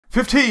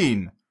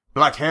15.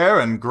 Black Hare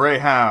and Grey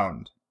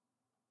Hound.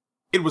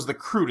 It was the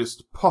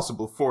crudest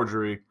possible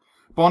forgery.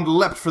 Bond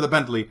leapt for the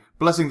Bentley,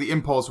 blessing the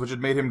impulse which had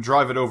made him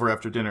drive it over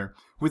after dinner.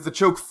 With the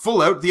choke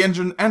full out, the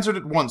engine answered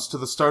at once to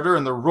the starter,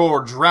 and the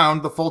roar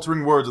drowned the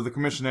faltering words of the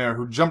commissionaire,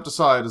 who jumped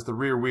aside as the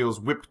rear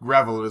wheels whipped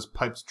gravel at his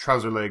piped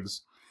trouser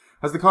legs.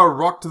 As the car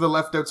rocked to the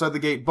left outside the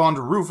gate, Bond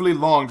ruefully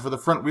longed for the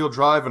front-wheel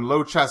drive and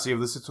low chassis of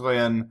the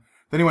Citroën.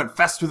 Then he went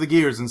fast through the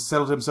gears and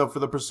settled himself for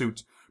the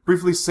pursuit,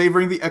 briefly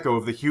savouring the echo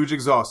of the huge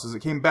exhaust as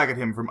it came back at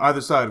him from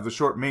either side of the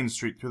short main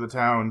street through the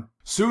town.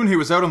 Soon he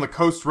was out on the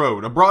coast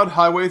road, a broad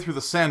highway through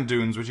the sand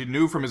dunes which he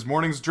knew from his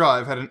morning's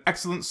drive had an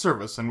excellent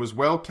service and was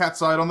well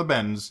cat's-eyed on the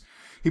bends.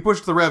 He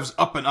pushed the revs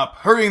up and up,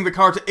 hurrying the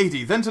car to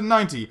 80, then to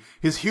 90,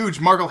 his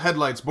huge Markel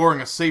headlights boring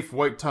a safe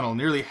white tunnel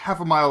nearly half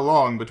a mile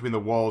long between the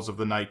walls of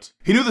the night.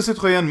 He knew the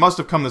Citroën must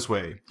have come this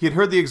way. He had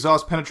heard the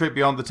exhaust penetrate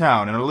beyond the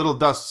town, and a little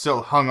dust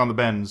still hung on the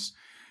bends.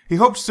 He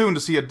hoped soon to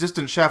see a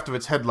distant shaft of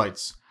its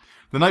headlights.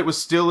 The night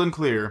was still and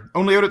clear.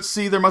 Only out at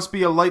sea there must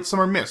be a light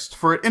summer mist,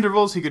 for at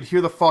intervals he could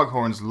hear the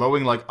foghorns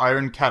lowing like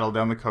iron cattle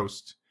down the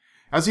coast.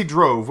 As he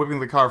drove, whipping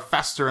the car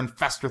faster and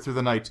faster through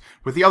the night,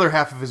 with the other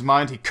half of his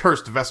mind he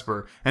cursed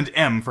Vesper, and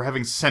M for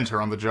having sent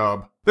her on the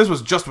job. This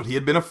was just what he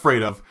had been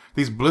afraid of,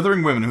 these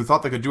blithering women who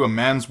thought they could do a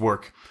man's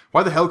work.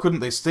 Why the hell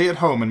couldn't they stay at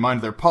home and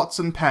mind their pots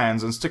and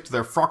pans and stick to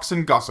their frocks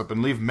and gossip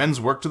and leave men's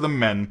work to the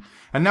men?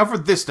 And now for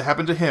this to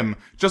happen to him,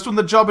 just when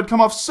the job had come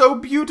off so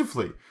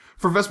beautifully!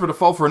 For Vesper to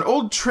fall for an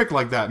old trick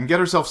like that and get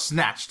herself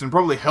snatched and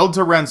probably held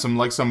to ransom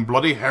like some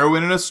bloody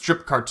heroine in a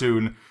strip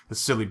cartoon. The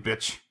silly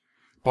bitch.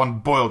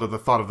 Bond boiled at the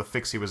thought of the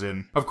fix he was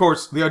in. Of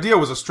course, the idea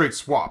was a straight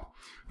swap.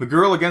 The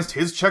girl against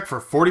his check for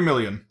 40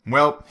 million.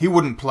 Well, he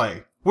wouldn't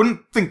play.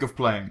 Wouldn't think of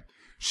playing.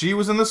 She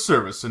was in the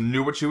service and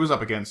knew what she was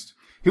up against.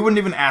 He wouldn't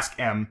even ask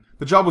M.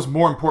 The job was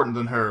more important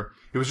than her.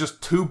 It was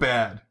just too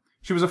bad.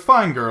 She was a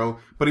fine girl,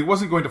 but he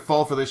wasn't going to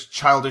fall for this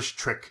childish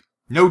trick.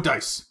 No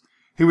dice.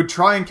 He would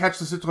try and catch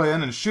the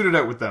Citroën and shoot it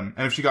out with them,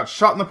 and if she got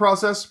shot in the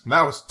process,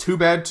 that was too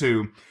bad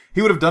too.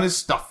 He would have done his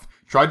stuff,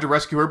 tried to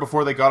rescue her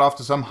before they got off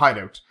to some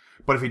hideout.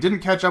 But if he didn't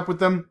catch up with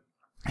them,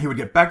 he would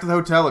get back to the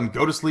hotel and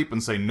go to sleep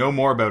and say no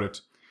more about it.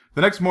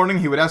 The next morning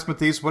he would ask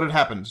Matisse what had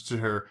happened to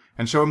her,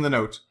 and show him the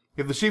note.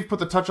 If the chief put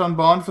the touch on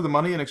Bond for the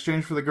money in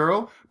exchange for the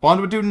girl,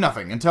 Bond would do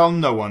nothing and tell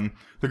no one.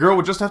 The girl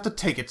would just have to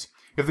take it.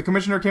 If the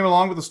commissioner came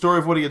along with the story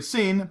of what he had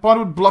seen, Bond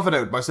would bluff it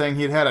out by saying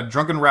he had had a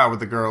drunken row with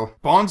the girl.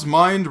 Bond's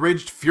mind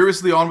raged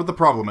furiously on with the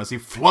problem as he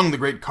flung the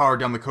great car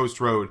down the coast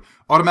road,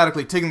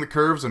 automatically taking the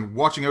curves and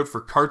watching out for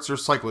carts or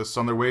cyclists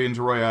on their way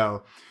into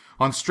Royale.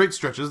 On straight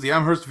stretches, the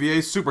Amherst VA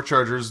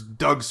superchargers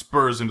dug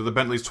spurs into the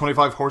Bentley's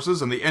 25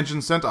 horses, and the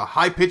engine sent a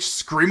high-pitched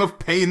scream of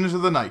pain into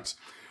the night.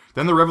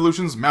 Then the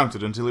revolutions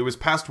mounted until he was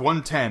past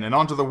 110 and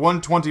onto the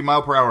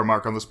 120-mile-per-hour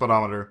mark on the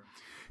speedometer.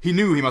 He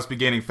knew he must be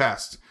gaining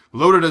fast.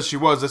 Loaded as she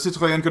was, the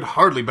Citroën could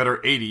hardly better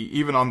 80,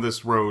 even on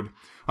this road.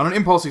 On an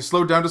impulse he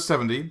slowed down to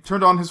 70,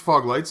 turned on his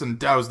fog lights, and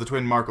doused the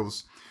twin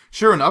Markels.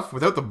 Sure enough,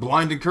 without the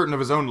blinding curtain of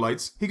his own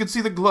lights, he could see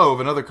the glow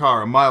of another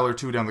car a mile or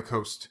two down the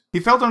coast.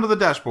 He felt under the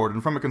dashboard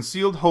and from a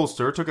concealed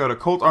holster took out a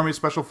Colt Army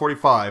Special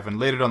 45 and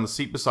laid it on the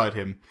seat beside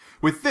him.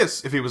 With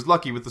this, if he was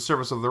lucky with the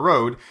surface of the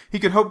road, he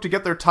could hope to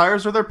get their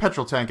tires or their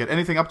petrol tank at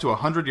anything up to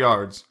 100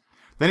 yards.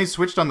 Then he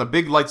switched on the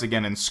big lights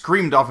again and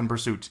screamed off in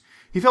pursuit.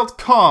 He felt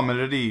calm and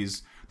at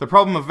ease. The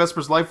problem of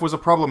Vesper's life was a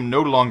problem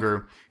no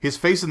longer. His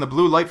face in the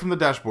blue light from the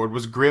dashboard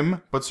was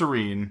grim but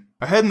serene.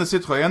 Ahead in the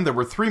Citroën there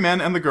were 3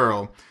 men and the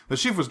girl. The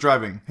chief was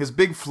driving, his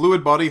big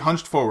fluid body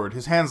hunched forward,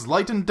 his hands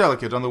light and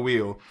delicate on the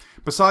wheel.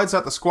 Beside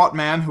sat the squat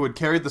man who had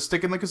carried the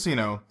stick in the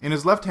casino. In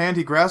his left hand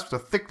he grasped a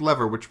thick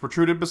lever which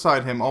protruded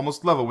beside him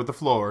almost level with the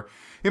floor.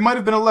 It might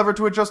have been a lever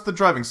to adjust the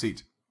driving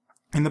seat.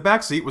 In the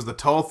back seat was the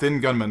tall, thin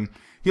gunman.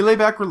 He lay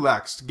back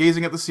relaxed,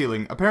 gazing at the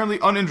ceiling, apparently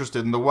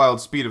uninterested in the wild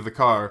speed of the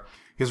car.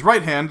 His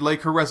right hand lay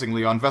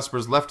caressingly on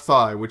Vesper's left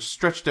thigh, which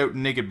stretched out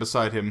naked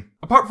beside him.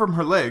 Apart from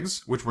her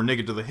legs, which were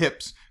naked to the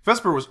hips,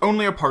 Vesper was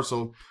only a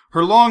parcel.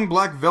 Her long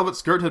black velvet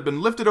skirt had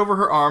been lifted over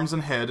her arms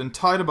and head and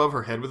tied above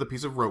her head with a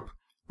piece of rope.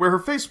 Where her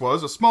face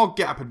was, a small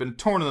gap had been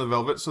torn in the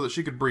velvet so that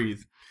she could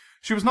breathe.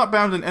 She was not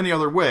bound in any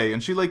other way,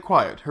 and she lay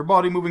quiet, her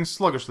body moving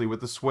sluggishly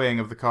with the swaying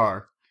of the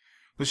car.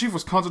 The chief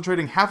was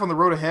concentrating half on the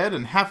road ahead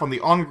and half on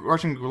the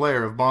onrushing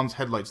glare of Bond's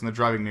headlights in the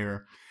driving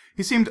mirror.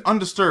 He seemed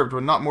undisturbed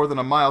when not more than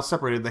a mile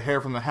separated the Hare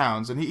from the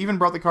Hounds, and he even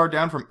brought the car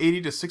down from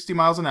 80 to 60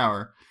 miles an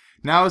hour.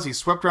 Now, as he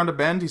swept round a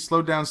bend, he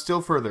slowed down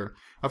still further.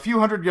 A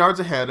few hundred yards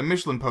ahead, a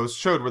Michelin post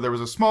showed where there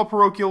was a small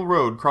parochial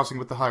road crossing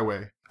with the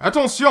highway.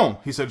 "Attention!"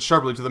 he said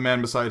sharply to the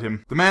man beside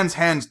him. The man's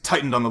hand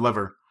tightened on the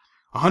lever.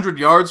 100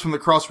 yards from the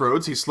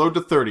crossroads, he slowed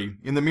to 30.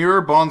 In the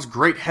mirror, Bond's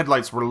great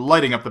headlights were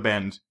lighting up the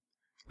bend.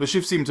 The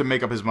chief seemed to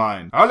make up his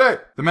mind. "Allez!"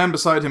 The man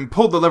beside him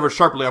pulled the lever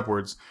sharply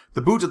upwards.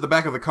 The boot at the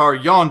back of the car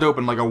yawned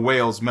open like a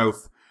whale's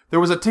mouth. There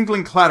was a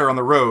tinkling clatter on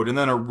the road, and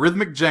then a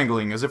rhythmic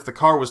jangling as if the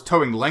car was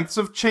towing lengths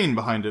of chain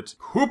behind it.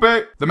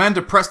 "Whoopee!" The man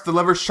depressed the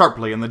lever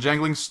sharply, and the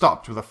jangling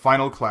stopped with a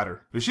final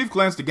clatter. The chief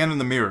glanced again in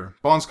the mirror.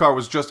 Bond's car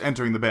was just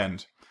entering the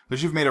bend. Le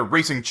Juif made a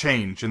racing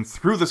change and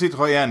threw the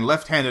Citoyen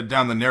left-handed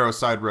down the narrow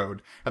side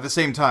road, at the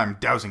same time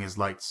dousing his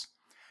lights.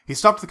 He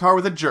stopped the car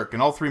with a jerk,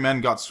 and all three men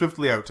got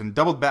swiftly out and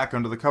doubled back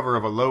under the cover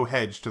of a low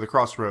hedge to the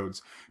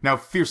crossroads, now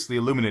fiercely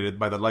illuminated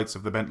by the lights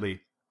of the Bentley.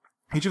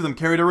 Each of them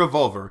carried a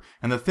revolver,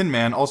 and the thin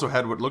man also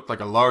had what looked like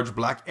a large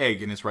black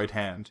egg in his right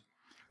hand.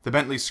 The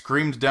Bentley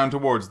screamed down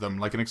towards them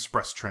like an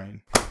express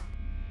train.